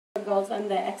girls and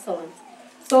their excellence.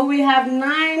 So we have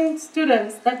 9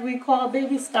 students that we call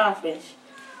baby Starfish,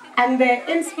 and they're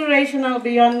inspirational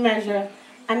beyond measure,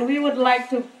 and we would like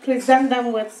to present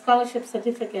them with scholarship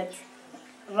certificates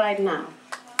right now.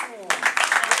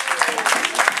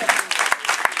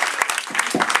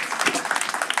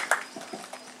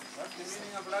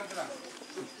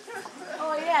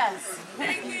 Oh, yes.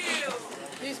 Thank you.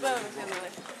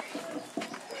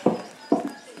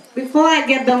 Before I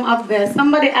get them up there,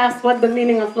 somebody asked what the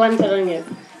meaning of lanterning is.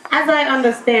 As I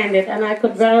understand it, and I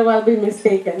could very well be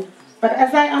mistaken, but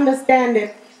as I understand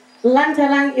it,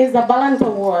 lanterning is a Balanta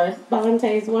word. Balanta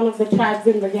is one of the tribes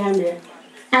in the Gambia.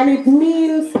 And it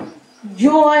means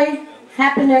joy,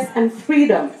 happiness, and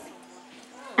freedom.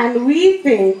 And we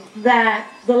think that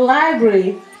the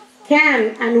library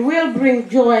can and will bring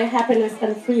joy, happiness,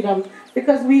 and freedom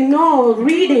because we know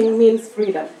reading means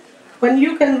freedom. When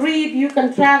you can read, you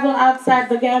can travel outside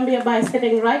the Gambia by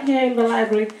sitting right here in the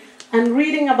library and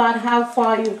reading about how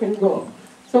far you can go.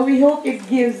 So we hope it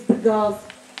gives the girls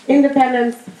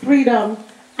independence, freedom,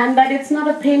 and that it's not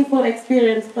a painful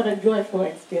experience, but a joyful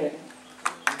experience.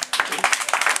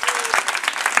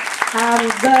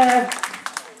 The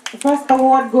first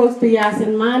award goes to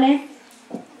Yasin Mane.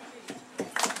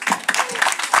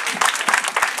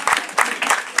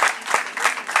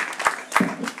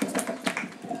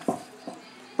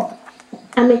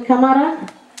 Ami Kamara.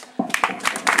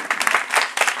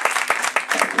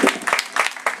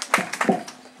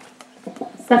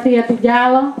 Safia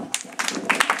Tijalo.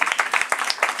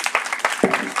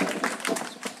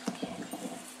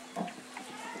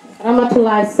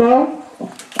 Ramatullah Sow.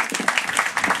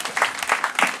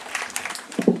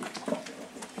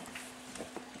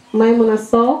 Maimuna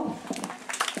Sow.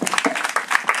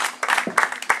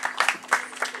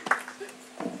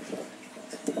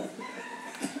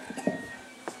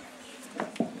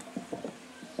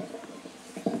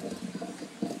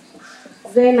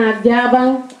 Zainab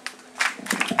Jabang.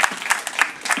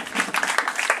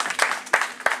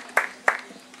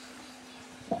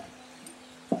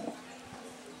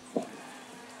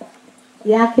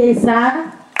 Yake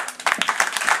Sar.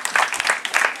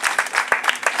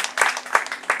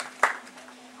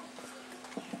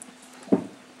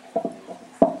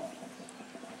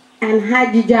 And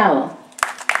Haji Jallo.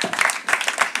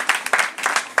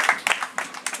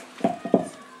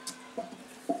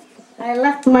 I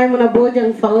left Maimuna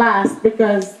Bojang for last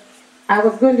because I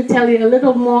was going to tell you a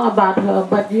little more about her,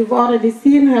 but you've already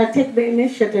seen her take the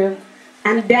initiative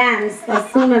and dance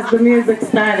as soon as the music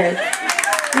started.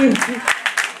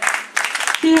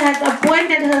 She has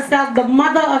appointed herself the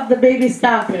mother of the baby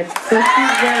Starfish, so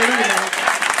she's their leader.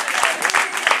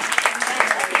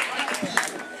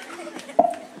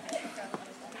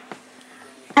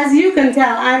 As you can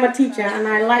tell, I'm a teacher and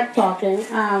I like talking.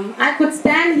 I could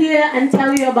stand here and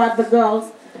tell you about the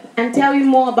girls and tell you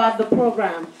more about the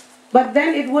program. But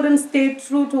then it wouldn't stay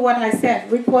true to what I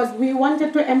said, which was we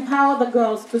wanted to empower the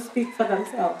girls to speak for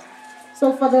themselves.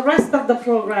 So for the rest of the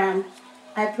program,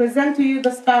 I present to you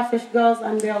the Starfish girls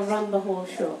and they'll run the whole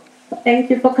show. Thank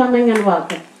you for coming and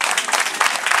welcome.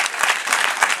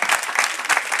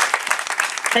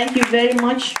 Thank you very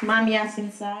much, Ma'am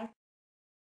Yasin Sar.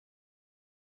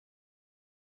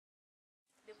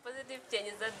 The positive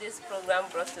changes that this program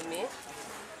brought to me.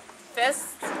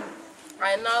 First,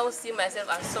 I now see myself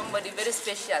as somebody very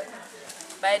special.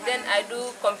 By then, I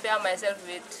do compare myself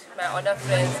with my other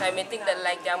friends. I may think that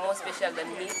like they are more special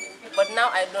than me, but now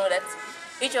I know that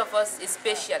each of us is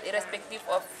special, irrespective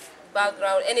of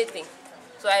background, anything.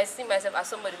 So I see myself as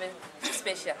somebody very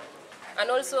special. And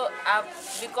also, I've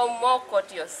become more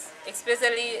courteous,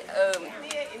 especially when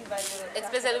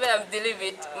I'm dealing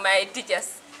with my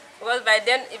teachers. Because by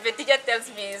then, if a teacher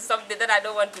tells me something that I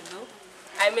don't want to do,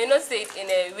 I may not say it in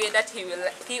a way that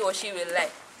he or she will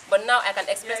like. But now I can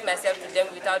express myself to them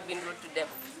without being rude to them.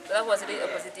 So that was really a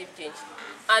positive change.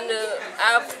 And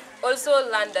I've also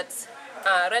learned that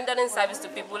rendering service to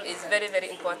people is very, very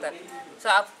important. So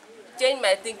I've changed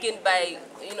my thinking by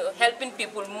helping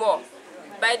people more.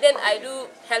 By then I do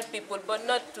help people, but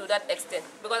not to that extent.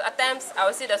 Because at times I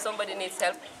will see that somebody needs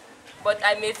help, but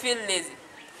I may feel lazy.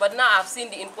 But now I've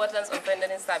seen the importance of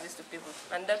rendering service to people,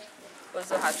 and that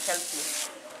also has helped me.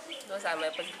 Those are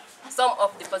some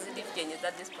of the positive changes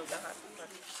that this program has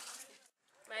brought.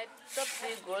 My top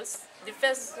 3 goals. The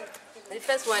first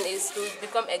one is to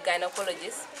become a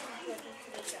gynecologist.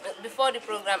 Before the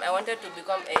program, I wanted to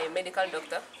become a medical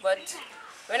doctor, but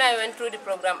when I went through the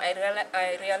program, I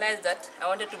realized that I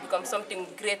wanted to become something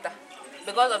greater.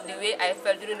 Because of the way I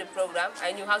felt during the program,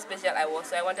 I knew how special I was,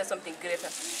 so I wanted something greater.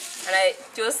 And I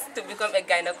chose to become a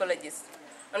gynecologist.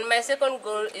 And my second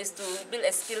goal is to build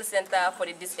a skill center for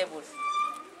the disabled,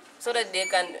 so that they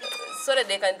can, so that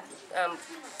they can,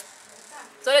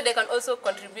 so that they can also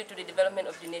contribute to the development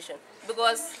of the nation.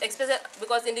 Because,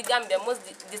 because in the Gambia, most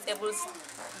disabled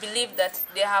believe that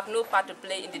they have no part to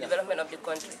play in the development of the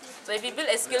country. So if you build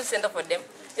a skill center for them,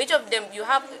 each of them, you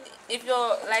have, if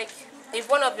you're like, if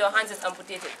one of your hands is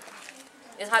amputated,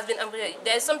 it has been amputated,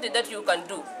 there is something that you can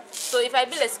do. So if I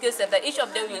build a skill center, each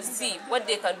of them will see what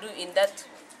they can do in that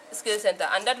skill center,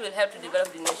 and that will help to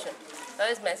develop the nation. That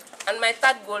is and my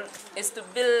third goal is to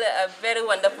build a very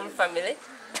wonderful family.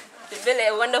 To build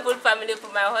a wonderful family for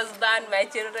my husband, my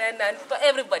children, and for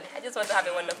everybody. I just want to have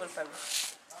a wonderful family.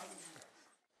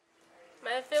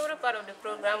 My favorite part of the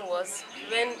program was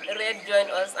when Red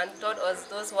joined us and taught us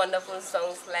those wonderful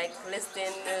songs like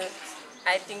Listen,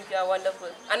 I Think You Are Wonderful.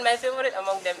 And my favorite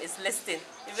among them is Listen,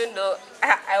 even though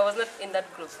I was not in that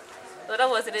group. So that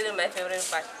was really my favorite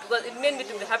part, because it made me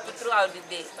to be happy throughout the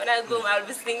day. When I go home, I'll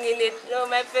be singing it. You know,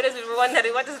 my parents will be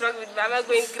wondering, what is wrong with me? Am I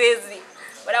going crazy?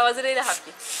 But I was really happy.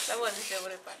 That was the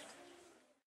favorite part.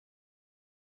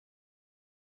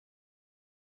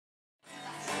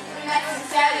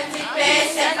 Sincerity,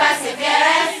 patience,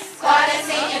 perseverance,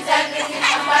 quality, integrity,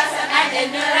 compassion, and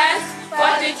endurance,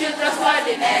 fortitude,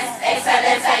 trustworthiness,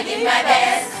 excellence, I give my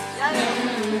best.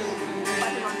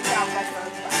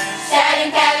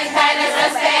 Sharing, caring, kindness,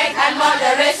 respect, and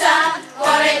moderation,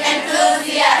 courage,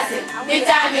 enthusiasm,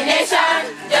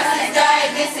 determination, justice, joy,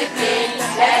 discipline,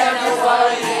 let us know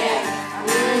for you.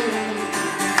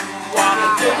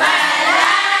 Walking through my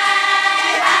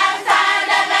life, I've found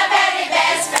that my very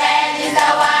best friend is the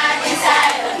one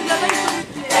inside of me.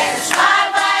 There's a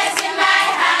small voice in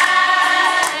my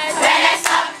heart. When I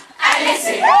stop, I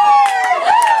listen.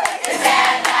 It's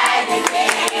there guiding me.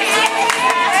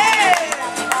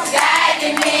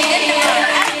 Guiding me.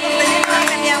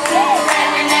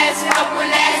 Friendliness,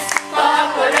 helpfulness,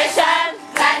 cooperation,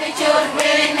 gratitude,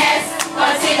 willingness,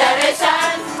 consideration,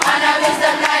 honor,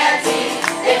 wisdom, loyalty.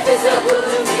 It feels so good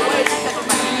to me.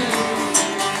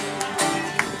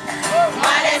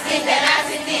 Modesty,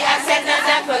 tenacity, acceptance,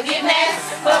 and forgiveness,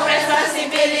 hope,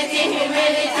 responsibility,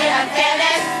 humility, and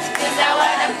fairness. These are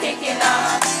what I'm thinking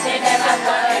of. They never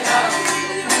going on.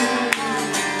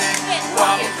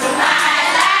 Walking through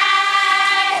my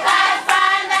life, I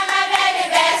found that my very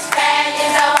best friend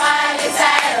is the one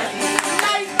inside of me.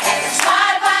 There's a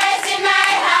small voice in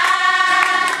my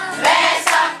heart. When I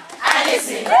stop, I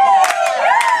listen.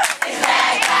 It's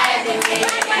like guiding me.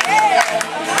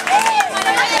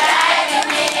 Guiding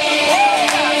me.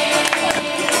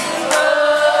 Oh,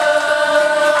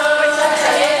 it's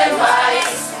a little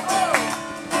voice.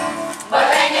 But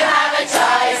when you have a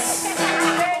choice,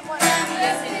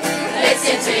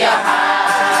 listen to your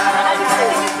heart.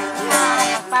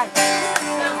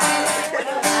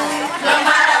 No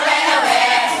matter when or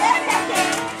where,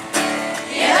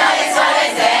 you know it's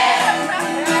always there.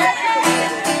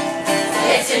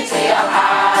 Listen to your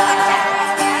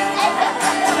heart.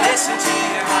 Listen to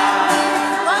your heart.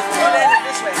 Put it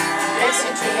this way.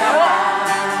 Listen to your heart.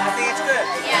 I think it's good.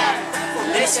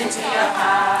 Listen to your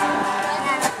heart.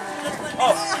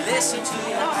 Oh, listen to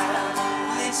your heart.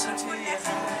 Listen to your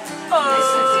heart.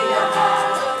 Listen to your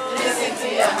heart. Listen to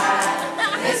your heart.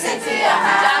 Listen to your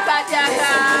heart.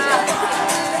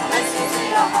 Listen to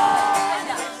your heart.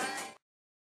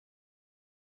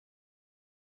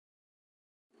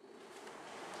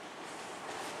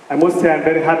 I must say I'm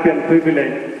very happy and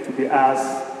privileged to be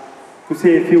asked to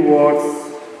say a few words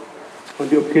on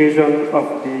the occasion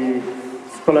of the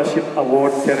Scholarship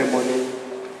Award ceremony,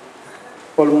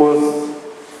 almost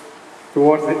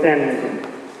towards the end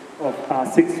of our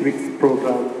 6 weeks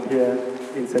program here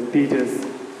in St. Peter's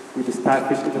with the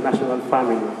Starfish International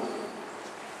family.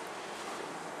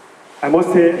 I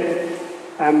must say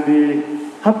I'm the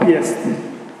happiest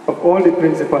of all the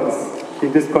principals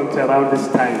in this country around this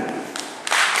time.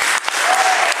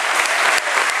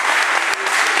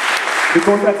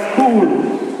 Because at school,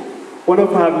 one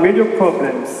of our major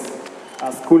problems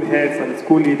as school heads and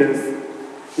school leaders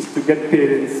is to get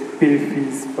parents pay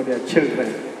fees for their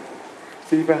children.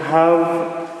 So if I have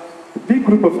a big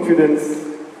group of students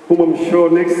whom I'm sure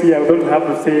next year I don't have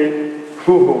to say,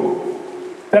 go home.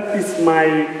 That is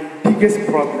my biggest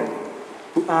problem,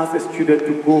 to ask a student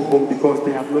to go home because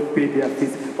they have not paid their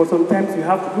fees. But sometimes you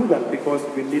have to do that because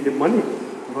we need the money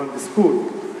to run the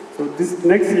school. So this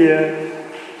next year,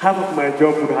 half of my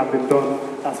job would have been done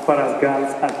as far as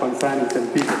girls are concerned in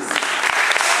St. Peter's.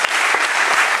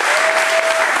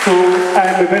 So I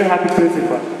am a very happy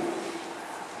principal.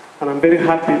 And I'm very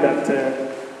happy that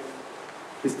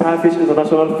the Starfish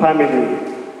International family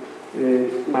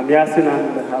Ma'am Yasin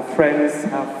and her friends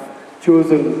have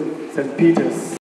chosen St. Peter's